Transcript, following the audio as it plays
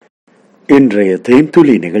இன்றைய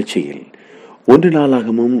தேன்துளி நிகழ்ச்சியில் 1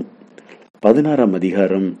 நாளாகமம் 16ஆம்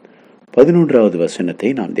அதிகாரம் 11வது வசனத்தை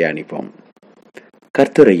நாம் தியானிப்போம்.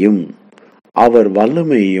 கர்த்தரையும் அவர்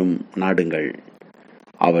வல்லமையையும் நாடுங்கள்,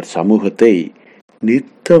 அவர் சமூகத்தை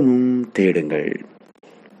நித்தமும் தேடுங்கள்.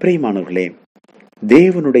 பிரியமானவர்களே,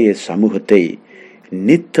 தேவனுடைய சமூகத்தை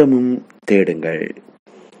நித்தமும் தேடுங்கள்.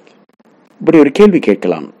 இப்படி ஒரு கேள்வி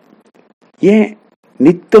கேட்கலாம், ஏன்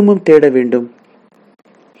நித்தமும் தேட வேண்டும்?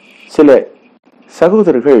 சில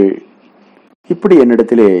சகோதரர்கள் இப்படி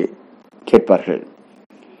என்னிடத்திலே கேட்பார்கள்,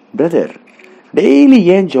 பிரதர், டெய்லி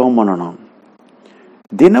ஏன் ஜெபம் பண்ணணும்?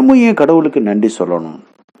 தினமும் ஏன் கடவுளுக்கு நன்றி சொல்லணும்?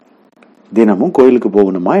 தினமும் கோயிலுக்கு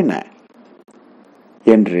போகணுமா என்ன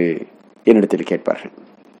என்று என்னிடத்தில் கேட்பார்கள்.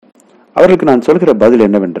 அவர்களுக்கு நான் சொல்கிற பதில்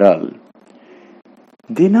என்னவென்றால்,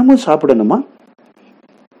 தினமும் சாப்பிடணுமா?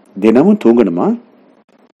 தினமும் தூங்கணுமா?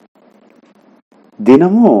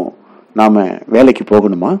 தினமும் நாம வேலைக்கு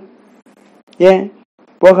போகணுமா? ஏன்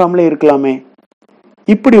போகாமலே இருக்கலாமே?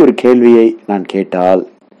 இப்படி ஒரு கேள்வியை நான் கேட்டால்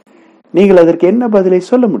நீங்கள் அதற்கு என்ன பதிலை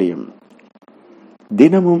சொல்ல முடியும்?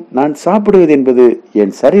 தினமும் நான் சாப்பிடுவது என்பது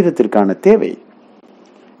என் சரீரத்திற்கான தேவை.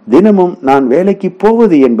 தினமும் நான் வேலைக்கு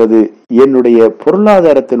போவது என்பது என்னுடைய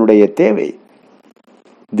பொருளாதாரத்தினுடைய தேவை.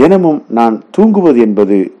 தினமும் நான் தூங்குவது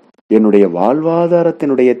என்பது என்னுடைய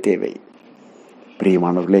வாழ்வாதாரத்தினுடைய தேவை.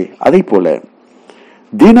 பிரியமானவர்களே, அதை போல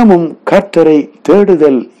தினமும் கர்த்தரை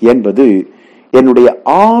தேடுதல் என்பது என்னுடைய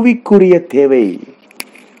ஆவிக்குரிய தேவை.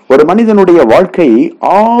 ஒரு மனிதனுடைய வாழ்க்கை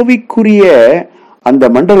ஆவிக்குரிய அந்த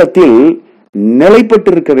மண்டலத்தில்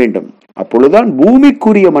நிலைப்பட்டிருக்க வேண்டும். அப்பொழுதுதான்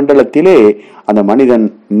பூமிக்குரிய மண்டலத்திலே அந்த மனிதன்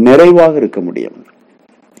நிறைவாக இருக்க முடியும்.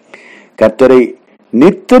 கர்த்தரை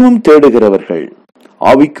நித்தமும் தேடுகிறவர்கள்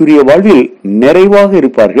ஆவிக்குரிய வாழ்வில் நிறைவாக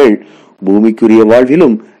இருப்பார்கள், பூமிக்குரிய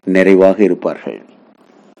வாழ்விலும் நிறைவாக இருப்பார்கள்.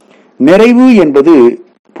 நிறைவு என்பது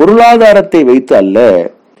பொருளாதாரத்தை வைத்து அல்ல,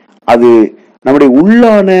 அது நம்முடைய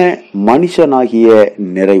உள்ளான மனுஷனாகிய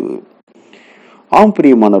நிறைவு. ஆம்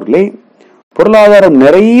பிரியமானவர்களே, பொருளாதாரம்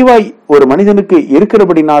நிறைவாய் ஒரு மனிதனுக்கு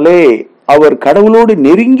இருக்கிறபடினாலே அவர் கடவுளோடு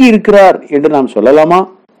நெருங்கி இருக்கிறார் என்று நாம் சொல்லலாமா?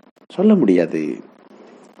 சொல்ல முடியாது.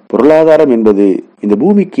 பொருளாதாரம் என்பது இந்த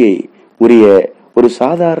பூமிக்கு உரிய ஒரு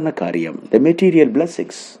சாதாரண காரியம், the material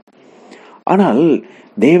blessings. ஆனால்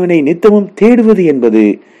தேவனை நித்தமும் தேடுவது என்பது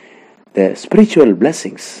the spiritual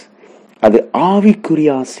blessings. அது ஆவிக்குரிய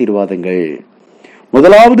ஆசீர்வாதங்கள்.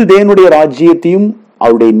 முதலாவது தேவனுடைய ராஜ்யத்தையும்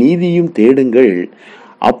அவருடைய நீதியும் தேடுங்கள்,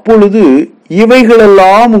 அப்பொழுது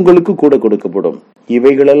இவைகளெல்லாம் உங்களுக்கு கூட கொடுக்கப்படும்.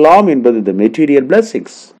 இவைகளெல்லாம் என்பது the material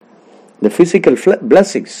blessings, the physical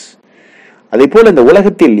blessings. அதே போல இந்த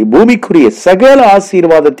உலகத்தில் பூமிக்குரிய சகல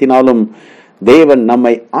ஆசீர்வாதத்தினாலும் தேவன்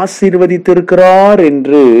நம்மை ஆசீர்வதித்திருக்கிறார்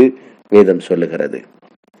என்று வேதம் சொல்லுகிறது.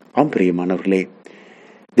 ஆம் பிரியமானவர்களே,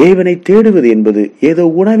 தேவனை தேடுவது என்பது ஏதோ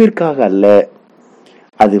உணவிற்காக அல்ல,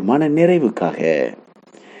 அது மன நிறைவுக்காக,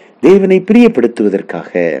 தேவனை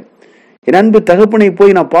பிரியப்படுத்துவதற்காக. என் அன்பு தகப்பனை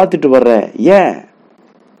போய் நான் பார்த்துட்டு வர்றேன், ஏன்?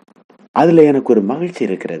 அதுல எனக்கு ஒரு மகிழ்ச்சி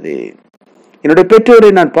இருக்கிறது. என்னுடைய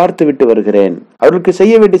பெற்றோரை நான் பார்த்து விட்டு வருகிறேன், அவர்களுக்கு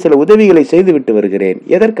செய்ய வேண்டிய சில உதவிகளை செய்து விட்டு வருகிறேன்.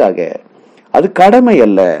 எதற்காக? அது கடமை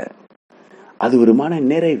அல்ல, அது ஒரு மன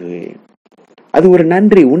நிறைவு, அது ஒரு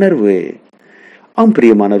நன்றி உணர்வு. ஆம்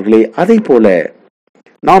பிரியமானவர்களே, அதை போல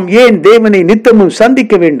நாம் ஏன் தேவனை நித்தமும்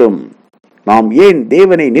சந்திக்க வேண்டும்? நாம் ஏன்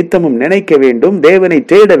தேவனை நித்தமும் நினைக்க வேண்டும், தேவனை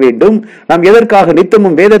தேட வேண்டும்? நாம் எதற்காக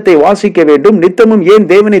நித்தமும் வேதத்தை வாசிக்க வேண்டும்? நித்தமும் ஏன்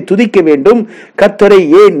தேவனை துதிக்க வேண்டும்? கர்த்தரை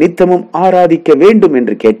ஏன் நித்தமும் ஆராதிக்க வேண்டும்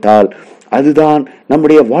என்று கேட்டால், அதுதான்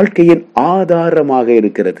நம்முடைய வாழ்க்கையின் ஆதாரமாக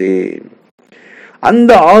இருக்கிறது.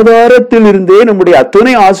 அந்த ஆதாரத்தில் இருந்தே நம்முடைய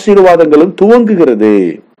அத்தனை ஆசீர்வாதங்களும் துவங்குகிறது.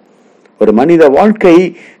 ஒரு மனித வாழ்க்கை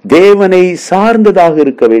தேவனை சார்ந்ததாக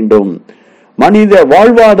இருக்க வேண்டும். மனித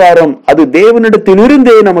வாழ்வாதாரம் அது தேவனிடத்தில்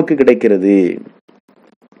இருந்தே நமக்கு கிடைக்கிறது.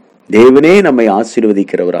 தேவனே நம்மை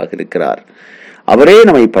ஆசீர்வதிக்கிறவராக இருக்கிறார். அவரே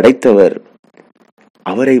நம்மை படைத்தவர்.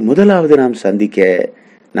 அவரை முதலாவது நாம் சந்திக்க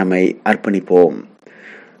நம்மை அர்ப்பணிப்போம்.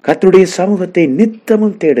 கர்த்தருடைய சமூகத்தை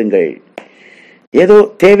நித்தமும் தேடுங்கள். ஏதோ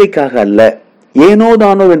தேவைக்காக அல்ல, ஏனோ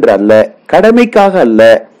தானோ என்று அல்ல, கடமைக்காக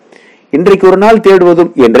அல்ல, இன்றைக்கு ஒரு நாள்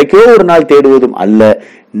தேடுவதும் என்றைக்கோ ஒரு நாள் தேடுவதும் அல்ல,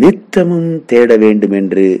 நித்தமும் தேட வேண்டும்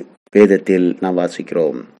என்று வேதத்தில் நாம்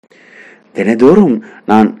வாசிக்கிறோம். தினதோறும்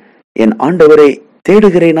நான் என் ஆண்டவரை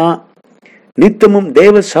தேடுகிறேனா? நித்தமும்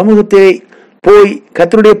தேவ சமூகத்தை போய்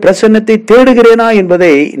கர்த்தருடைய பிரசன்னத்தை தேடுகிறேனா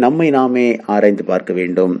என்பதை நம்மை நாமே ஆராய்ந்து பார்க்க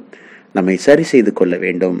வேண்டும், நம்மை சரி செய்து கொள்ள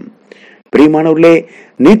வேண்டும். பிரியமானவர்களே,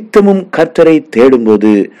 நித்தமும் கர்த்தரை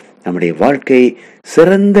தேடும்போது நம்முடைய வாழ்க்கை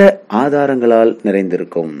சிறந்த ஆதாரங்களால்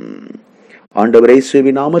நிறைந்திருக்கும். ஆண்டவர்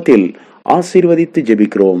இயேசுவின் நாமத்தில் ஆசீர்வதித்து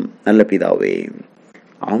ஜெபிக்கிறோம் நல்ல பிதாவே,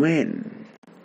 ஆமென்.